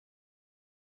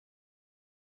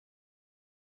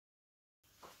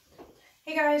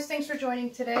Hey guys, thanks for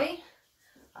joining today.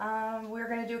 We're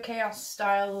going to do a chaos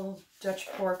style Dutch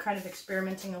pour, kind of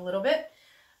experimenting a little bit.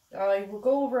 I will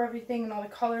go over everything and all the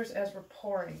colors as we're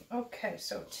pouring. Okay,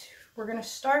 so we're going to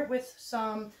start with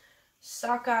some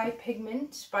sockeye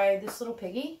pigment by this little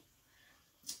piggy.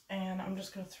 And I'm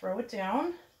just going to throw it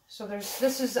down. So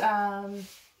this is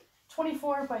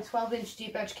 24 by 12 inch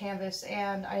deep edge canvas,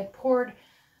 and I had poured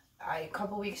a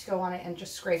couple weeks ago on it and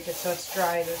just scraped it so it's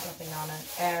dry, there's nothing on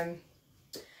it. And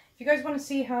if you guys want to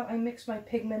see how I mix my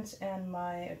pigments and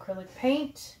my acrylic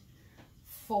paint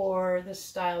for this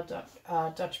style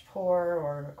Dutch pour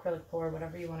or acrylic pour,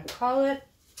 whatever you want to call it,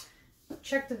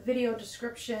 check the video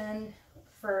description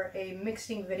for a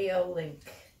mixing video link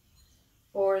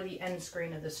or the end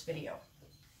screen of this video.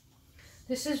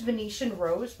 This is Venetian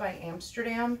Rose by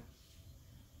Amsterdam.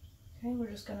 Okay, we're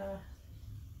just gonna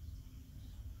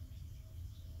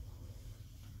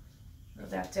throw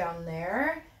that down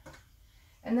there.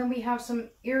 And then we have some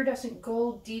Iridescent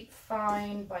Gold Deep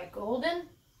Fine by Golden.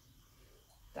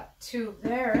 That tube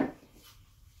there.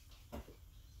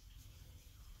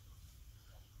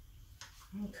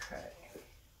 Okay.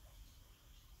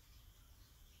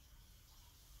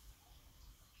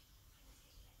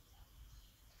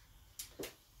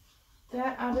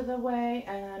 That out of the way,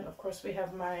 and of course we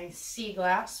have my Sea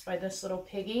Glass by this little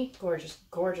piggy. Gorgeous,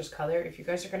 gorgeous color. If you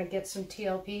guys are going to get some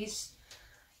TLPs,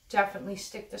 definitely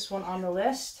stick this one on the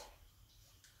list.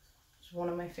 It's one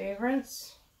of my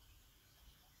favorites.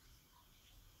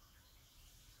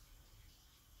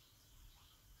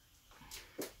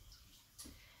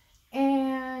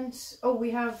 And, oh,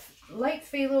 we have Light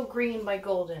Phthalo Green by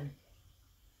Golden.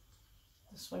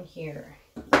 This one here.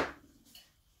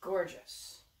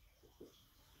 Gorgeous.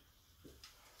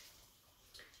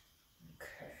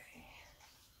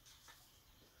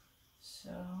 So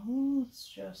let's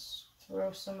just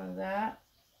throw some of that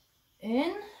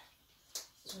in.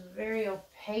 It's a very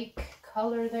opaque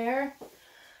color there.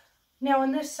 Now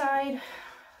on this side,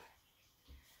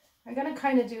 I'm going to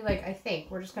kind of do like, I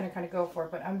think we're just going to kind of go for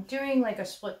it, but I'm doing like a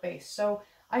split base. So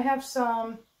I have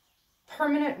some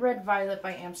Permanent Red Violet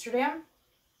by Amsterdam,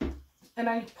 and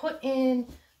I put in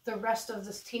the rest of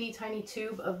this teeny tiny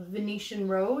tube of Venetian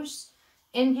Rose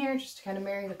in here just to kind of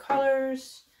marry the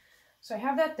colors. So I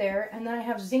have that there, and then I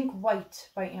have Zinc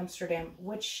White by Amsterdam,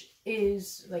 which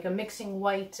is like a mixing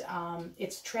white.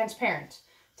 It's transparent.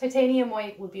 Titanium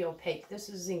white would be opaque. This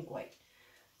is zinc white.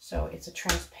 So it's a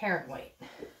transparent white.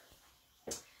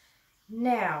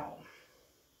 Now,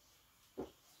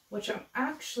 which I'm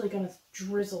actually going to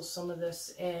drizzle some of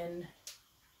this in.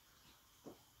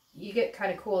 You get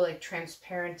kind of cool like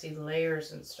transparency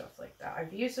layers and stuff like that.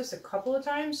 I've used this a couple of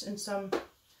times in some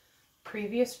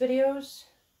previous videos.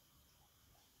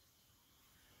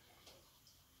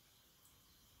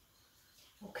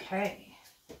 Okay,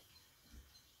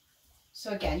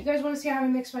 so again, you guys want to see how I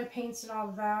mix my paints and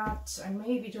all that. I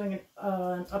may be doing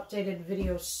an updated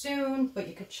video soon, but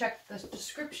you could check the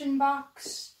description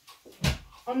box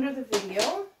under the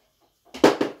video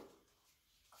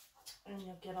and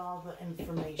you'll get all the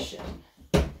information.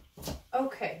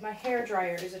 Okay, my hair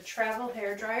dryer is a travel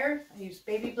hair dryer. I use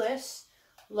Baby Bliss,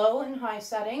 low and high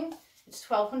setting. It's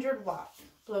 1200 watt,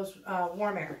 blows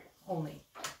warm air only.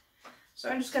 So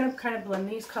I'm just going to kind of blend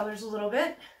these colors a little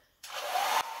bit.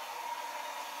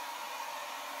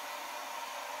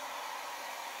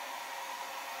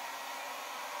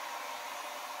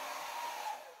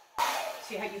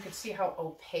 See how you can see how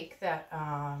opaque that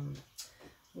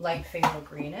light phthalo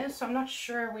green is. So I'm not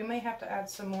sure. We may have to add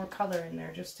some more color in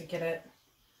there just to get it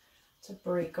to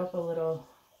break up a little.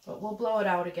 But we'll blow it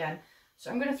out again. So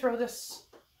I'm going to throw this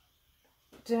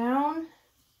down.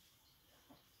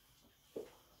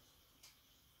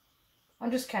 I'm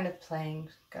just kind of playing,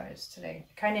 guys, today.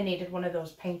 I kind of needed one of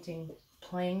those painting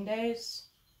playing days.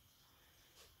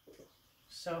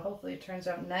 So hopefully it turns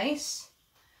out nice.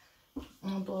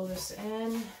 I'll blow this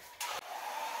in.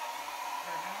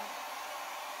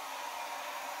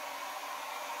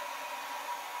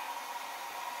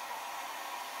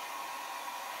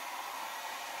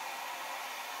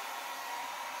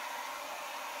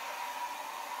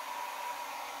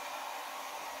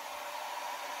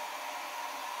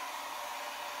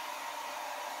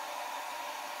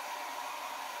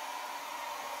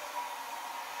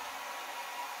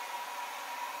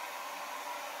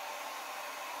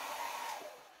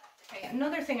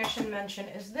 Another thing I should mention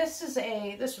is this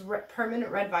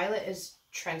Permanent Red Violet is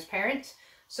transparent.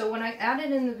 So when I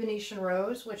added in the Venetian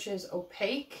Rose, which is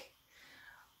opaque,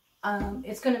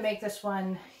 it's going to make this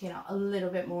one, you know, a little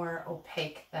bit more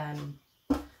opaque than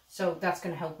So that's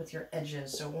going to help with your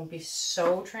edges. So it won't be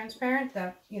so transparent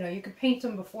that, you know, you could paint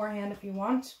them beforehand if you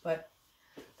want, but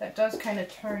that does kind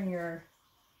of turn your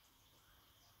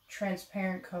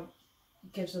transparent coat,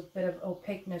 gives a bit of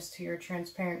opaqueness to your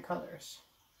transparent colors.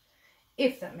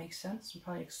 If that makes sense. I'm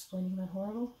probably explaining that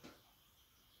horrible.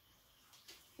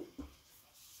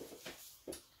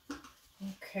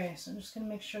 Okay, so I'm just going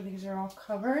to make sure these are all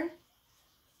covered.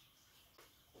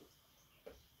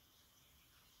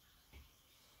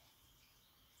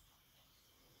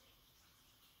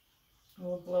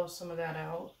 We'll blow some of that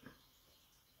out.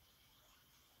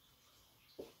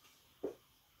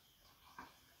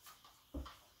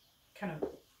 Kind of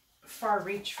far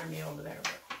reach for me over there.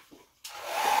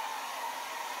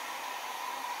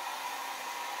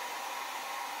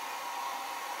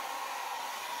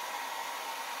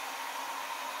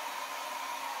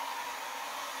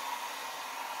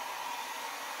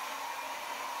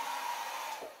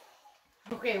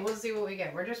 Okay, we'll see what we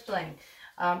get. We're just playing.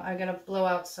 I'm going to blow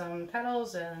out some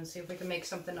petals and see if we can make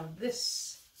something of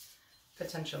this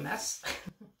potential mess.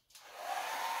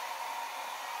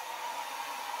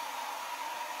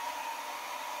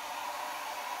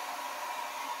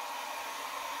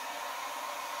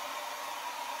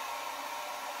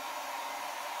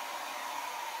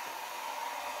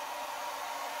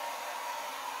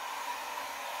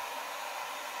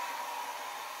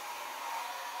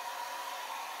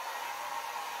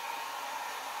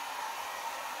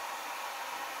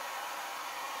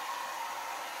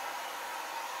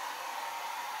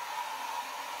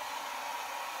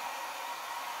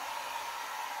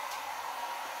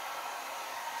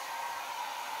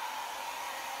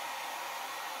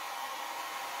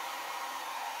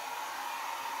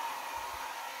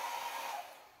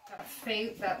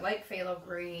 That light phthalo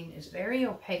green is very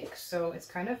opaque, so it's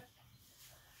kind of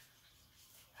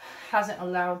hasn't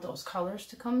allowed those colors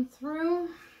to come through.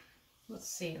 Let's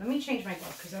see. Let me change my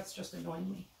glove because that's just annoying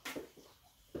me.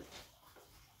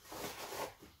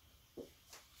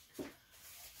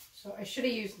 So I should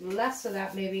have used less of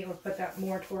that maybe, or put that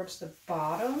more towards the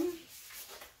bottom.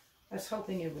 I was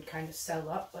hoping it would kind of sell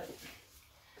up, but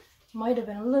might have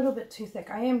been a little bit too thick.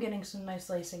 I am getting some nice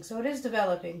lacing, so it is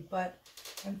developing, but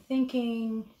I'm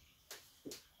thinking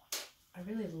I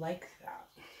really like that.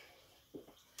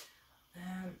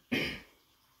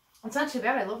 It's not too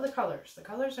bad. I love the colors. The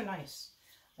colors are nice.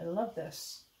 I love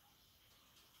this.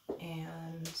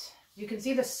 And you can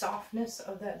see the softness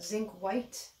of that zinc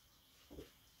white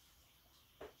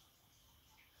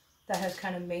that has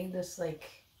kind of made this like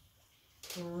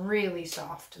really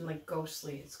soft and like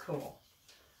ghostly. It's cool.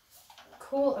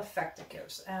 Cool effect it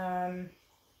gives. I'm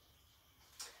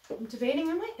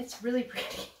debating. It's really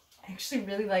pretty. I actually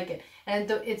really like it. And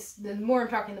the more I'm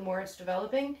talking, the more it's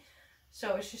developing.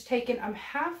 So it's just taken. I'm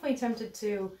halfway tempted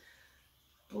to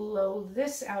blow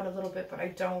this out a little bit, but I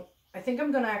don't. I think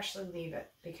I'm going to actually leave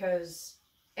it because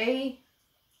A,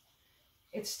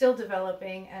 it's still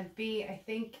developing, and B, I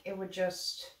think it would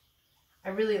just, I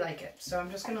really like it. So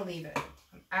I'm just going to leave it.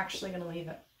 I'm actually going to leave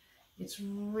it. It's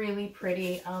really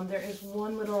pretty. There is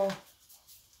one little,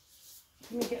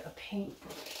 let me get a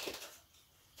paintbrush.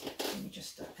 Let me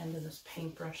just end of this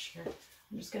paintbrush here.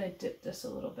 I'm just going to dip this a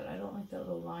little bit. I don't like that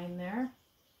little line there.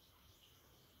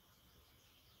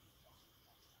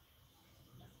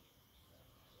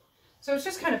 So it's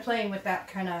just kind of playing with that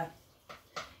kind of,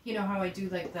 you know how I do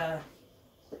like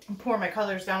pour my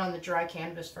colors down on the dry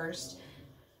canvas first.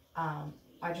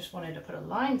 I just wanted to put a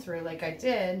line through like I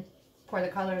did, pour the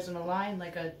colors in a line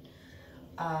like a,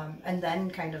 and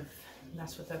then kind of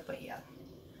mess with it. But yeah,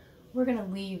 we're going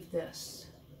to leave this.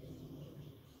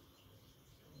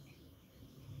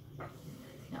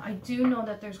 Now I do know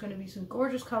that there's going to be some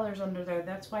gorgeous colors under there.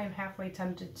 That's why I'm halfway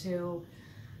tempted to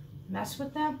mess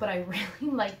with that, but I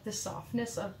really like the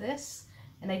softness of this,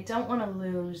 and I don't want to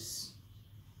lose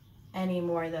any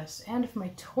more of this. And if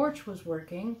my torch was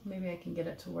working, maybe I can get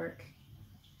it to work.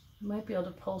 I might be able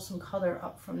to pull some color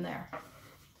up from there.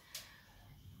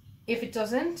 If it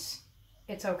doesn't,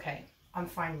 it's okay. I'm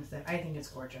fine with it. I think it's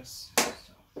gorgeous. So,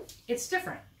 it's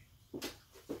different.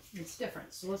 It's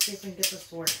different. So let's see if we can get this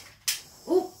to work.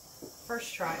 Ooh,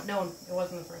 first try. No, it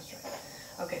wasn't the first try.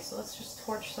 Okay, so let's just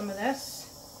torch some of this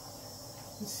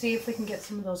and see if we can get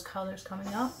some of those colors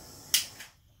coming up.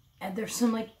 And there's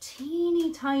some like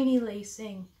teeny tiny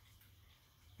lacing.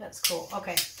 That's cool.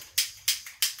 Okay.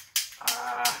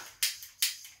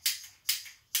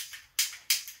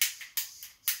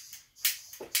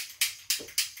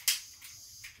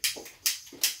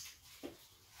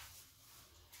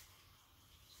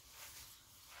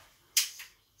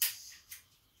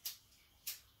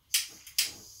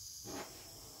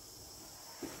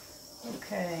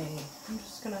 Okay.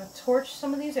 torch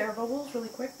some of these air bubbles really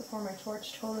quick before my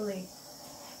torch totally,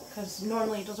 because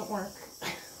normally it doesn't work.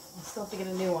 I'll still have to get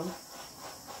a new one.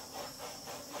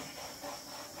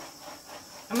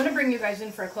 I'm going to bring you guys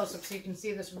in for a close-up so you can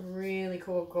see this really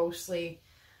cool ghostly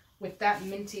with that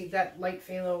minty, that light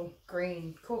phthalo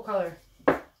green. Cool color.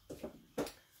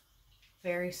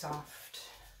 Very soft.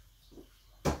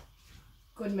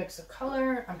 Good mix of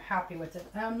color. I'm happy with it.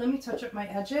 Let me touch up my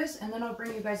edges and then I'll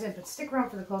bring you guys in. But stick around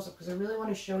for the close-up because I really want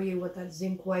to show you what that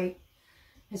zinc white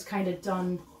has kind of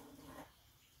done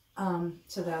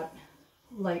to that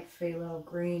light phthalo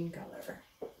green color.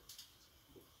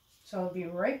 So I'll be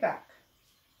right back.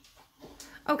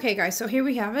 Okay guys, so here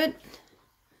we have it.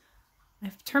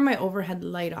 I've turned my overhead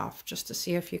light off just to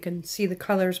see if you can see the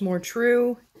colors more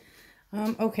true.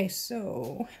 Okay,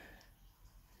 so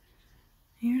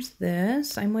here's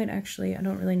this. I might actually, I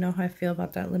don't really know how I feel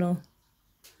about that little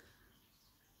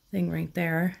thing right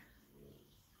there.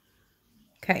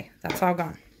 Okay, that's all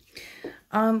gone.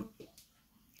 I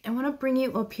want to bring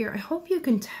you up here. I hope you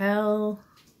can tell.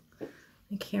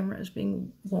 The camera is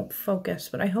won't focus,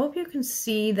 but I hope you can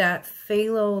see that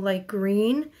phthalo like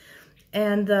green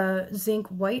and the zinc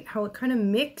white, how it kind of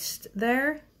mixed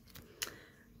there.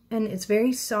 And it's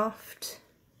very soft.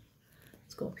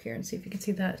 Let's go up here and see if you can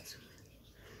see that.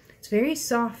 It's very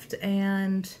soft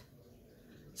and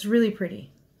it's really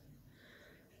pretty.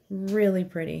 Really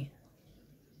pretty.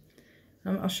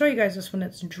 I'll show you guys this when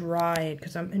it's dried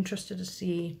because I'm interested to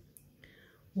see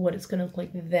what it's going to look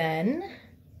like then.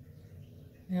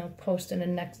 And I'll post in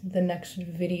the next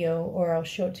video, or I'll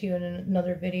show it to you in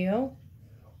another video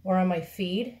or on my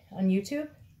feed on YouTube.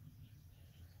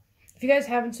 If you guys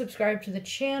haven't subscribed to the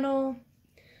channel,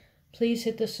 please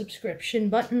hit the subscription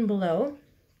button below.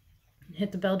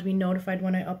 Hit the bell to be notified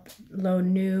when I upload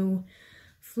new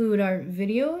fluid art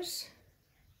videos.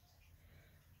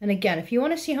 And again, if you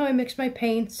want to see how I mix my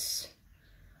paints,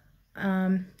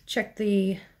 check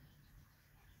the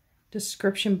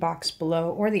description box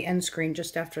below or the end screen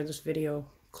just after this video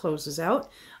closes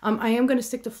out. I am going to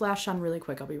stick the flash on really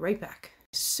quick. I'll be right back.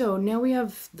 So now we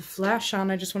have the flash on.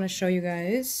 I just want to show you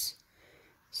guys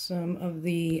some of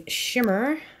the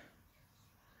shimmer.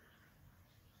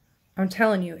 I'm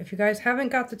telling you, if you guys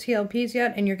haven't got the TLPs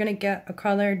yet and you're going to get a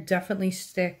color, definitely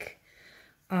stick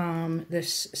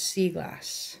this sea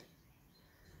glass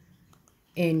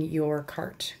in your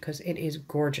cart because it is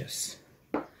gorgeous.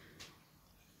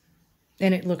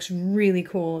 And it looks really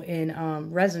cool in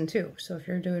resin too. So if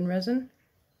you're doing resin,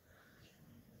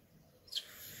 it's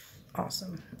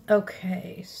awesome.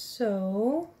 Okay,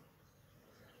 so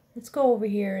let's go over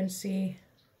here and see.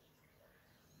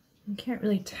 You can't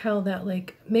really tell that,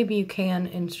 like, maybe you can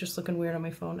and it's just looking weird on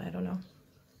my phone. I don't know.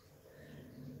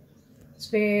 It's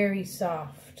very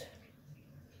soft.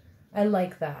 I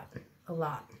like that a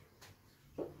lot.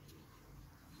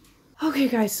 Okay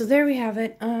guys, so there we have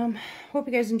it. Hope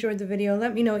you guys enjoyed the video.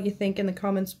 Let me know what you think in the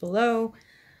comments below.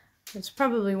 This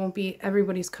probably won't be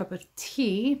everybody's cup of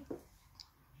tea.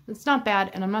 It's not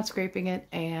bad and I'm not scraping it.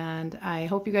 And I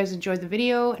hope you guys enjoyed the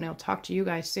video and I'll talk to you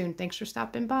guys soon. Thanks for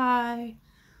stopping by.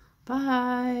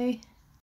 Bye.